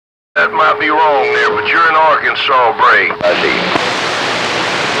That might be wrong there, but you're in Arkansas, Bray. I see.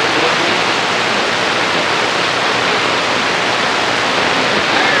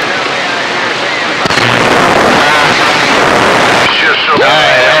 Alright,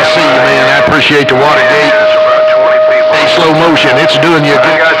 I see you, man. I appreciate the Watergate. Hey, slow motion, it's doing you a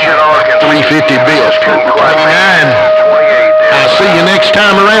good 350 bits. 29. I'll see you next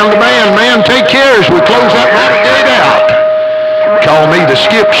time around the band, man. Take care as we close that Watergate out. Call me the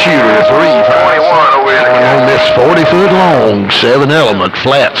skip shooter, 351 on this 40-foot long 7-element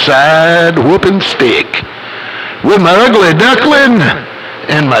flat side whooping stick with my ugly duckling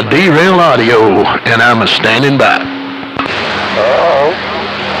and my derail audio, and I'm standing by. Uh-oh.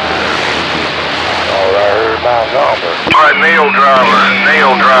 Oh, I heard my number. All right, nail driver,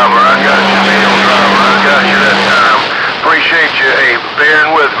 I got you, nail driver, I got you that time. Appreciate you, hey,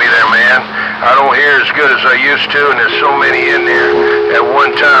 bearing with me there, man. I don't hear as good as I used to, and there's so many in there at one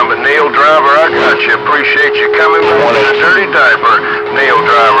time, but nail driver, I got you. Appreciate you coming from the dirty diaper. Nail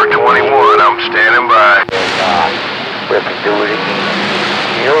driver 21, I'm standing by. We can do it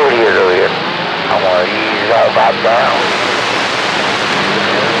again. Here. I want to ease it out back down.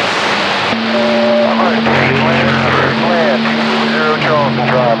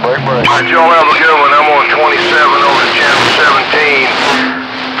 Alright, y'all have a good one. I'm on 27 over to channel 17.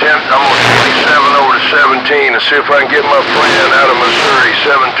 I'm on 27 over to 17 and see if I can get my friend out of Missouri,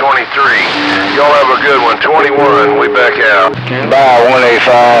 723. Y'all have a good one. 21, we back out. Bye,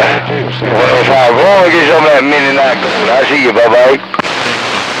 185. 185. Go on and get some of that midnight gold. I see you, bye-bye.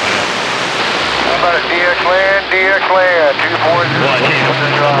 How about a deer clear, 240.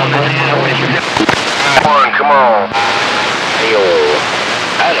 Come on.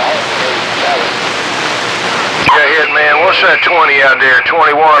 Yeah, hit man. What's that 20 out there?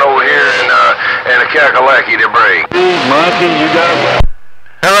 21 over here and a Kakalaki to break. Monkey, you got it.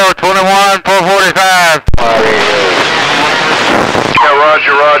 Hello, 21, 445. Yeah,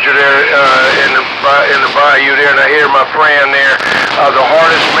 Roger there in the bayou there, and I hear my friend there. The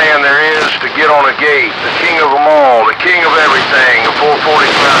hardest man there is to get on a gate. The king of them all, the king of everything. The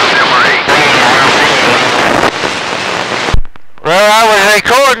 445 memory. Well, I was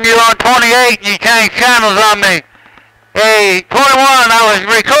recording you on 28 and you changed channels on me. Hey, 21, I was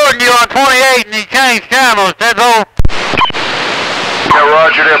recording you on 28 and you changed channels. That's all. Yeah,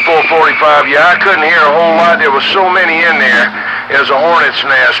 Roger, there, 445. Yeah, I couldn't hear a whole lot. There was so many in there. It was a hornet's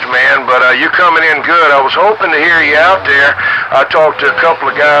nest, man, but you coming in good. I was hoping to hear you out there. I talked to a couple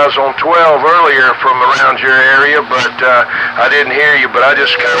of guys on 12 earlier from around your area, but I didn't hear you, but I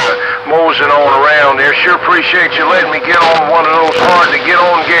just kind of moseying on around there. Sure appreciate you letting me get on one of those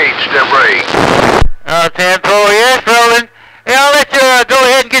hard-to-get-on gates, Debray. 10-4, yes, Roland. Yeah, I'll let you go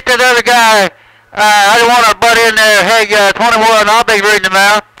ahead and get that other guy. I don't want to butt in there. Hey, 21, I'll be reading them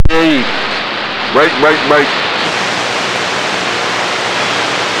out. Hey, break.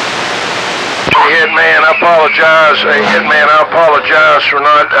 Hitman, I apologize. Hitman, I apologize for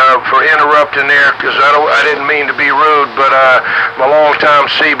not for interrupting there, because I didn't mean to be rude, but my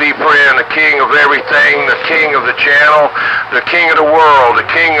longtime CB friend, the king of everything, the king of the channel, the king of the world, the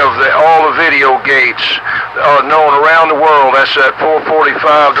king of all the video gates known around the world. That's that 445,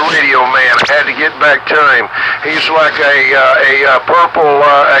 the radio man. I had to get back to him. He's like a purple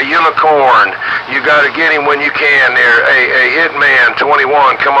unicorn. You got to get him when you can. There, a Hitman 21.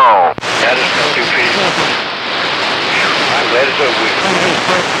 Come on. That is no too feet. I'm glad it's over with.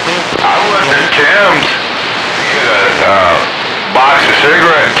 I went to Tim's. Get a box of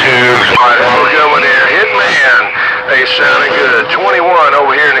cigarette tubes. All right, we're going there. Hitman. They sounding good. 21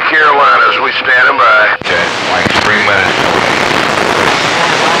 over here in the Carolinas. We standing by. Okay, like 3 minutes.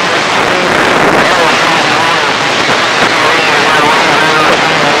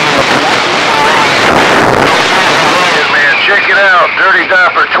 Hitman, check it out. Dirty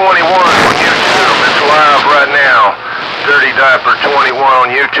Diaper 21 on YouTube. It's live right now. Dirty Diaper 21 on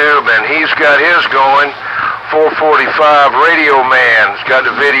YouTube, and he's got his going. 445 Radio Man. He's got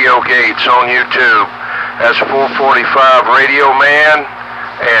the video gates on YouTube. That's 445 Radio Man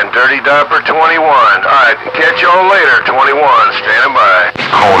and Dirty Diaper 21. All right, catch y'all later. 21, standing by.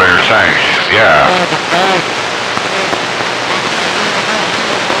 Cold air tanks, yeah.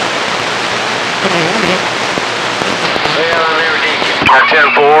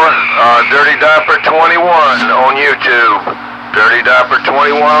 10-4, Dirty Diaper 21 on YouTube. Dirty Diaper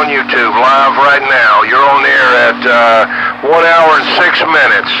 21 on YouTube, live right now. You're on there at 1 hour and 6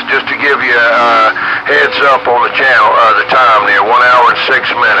 minutes, just to give you a heads up on the channel, the time there, 1 hour and 6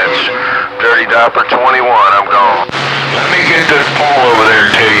 minutes. Dirty Diaper 21, I'm gone. Let me get this pole over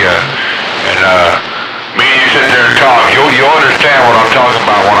there to you, and Me and you sit there and talk. You'll understand what I'm talking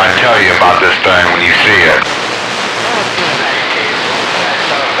about when I tell you about this thing when you see it. I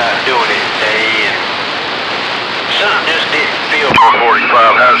thought about doing it today, and something just didn't feel.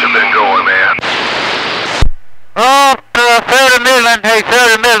 445, how's it been going, man? Oh, fairly middling. Hey,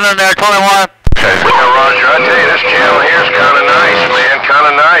 fairly middling there, 21. Okay. Yeah, Roger, I tell you, this channel here's kind of nice, man. Kind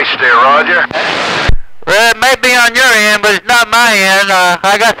of nice there, Roger. Well, it may be on your end, but it's not my end.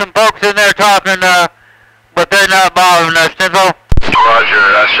 I got some folks in there talking, but they're not bothering us, Simple. Roger,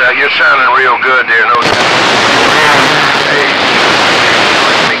 you're sounding real good there, no doubt. Hey,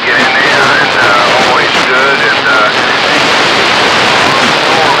 let me get in there, and always good, and I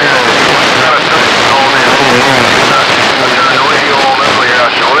turned the radio on earlier. I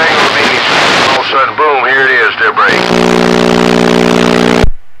said, well, there ain't gonna be any. All of a sudden, boom, here it is, they're breaking.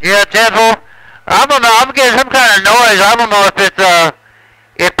 Yeah, Temple. I don't know. I'm getting some kind of noise. I don't know if it's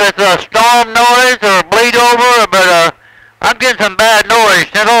a storm noise or a bleed over, but I'm getting some bad noise,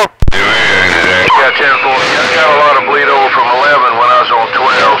 Temple. Yeah, 10-4. I got a lot of bleed over from 11 when I was on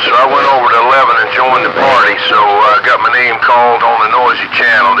 12, so I went over to 11 and joined the party, so I got my name called on the noisy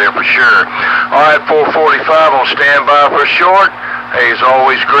channel there for sure. All right, 445 on standby for short. Hey, it's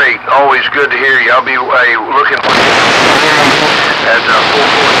always great. Always good to hear you. I'll be looking for you as a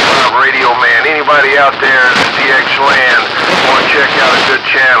 445 radio man. Anybody out there in the DX land want to check out a good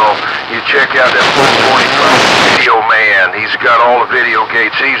channel, you check out that 445 video man. He's got all the video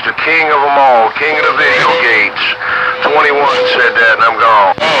gates. He's the king of them all. King of the video gates. 21 said that, and I'm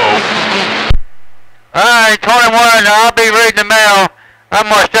gone. All right, 21. I'll be reading the mail.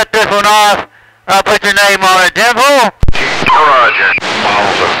 I'm going to shut this one off. I'll put your name on it, Temple. Roger.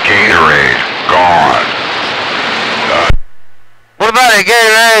 Bottles of Gatorade, gone. What about it,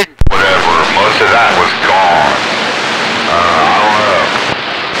 Gatorade? Whatever, most of that was gone. I don't know.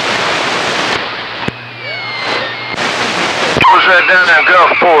 What was that down in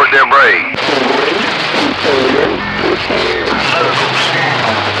Gulfport there, Bray?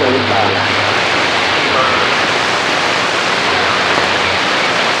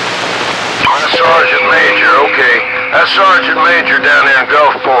 That's Sergeant Major, okay. That's Sergeant Major down there in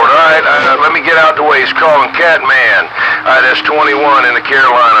Gulfport. All right, let me get out the way. He's calling Catman. All right, that's 21 in the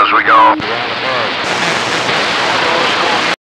Carolinas. We gone.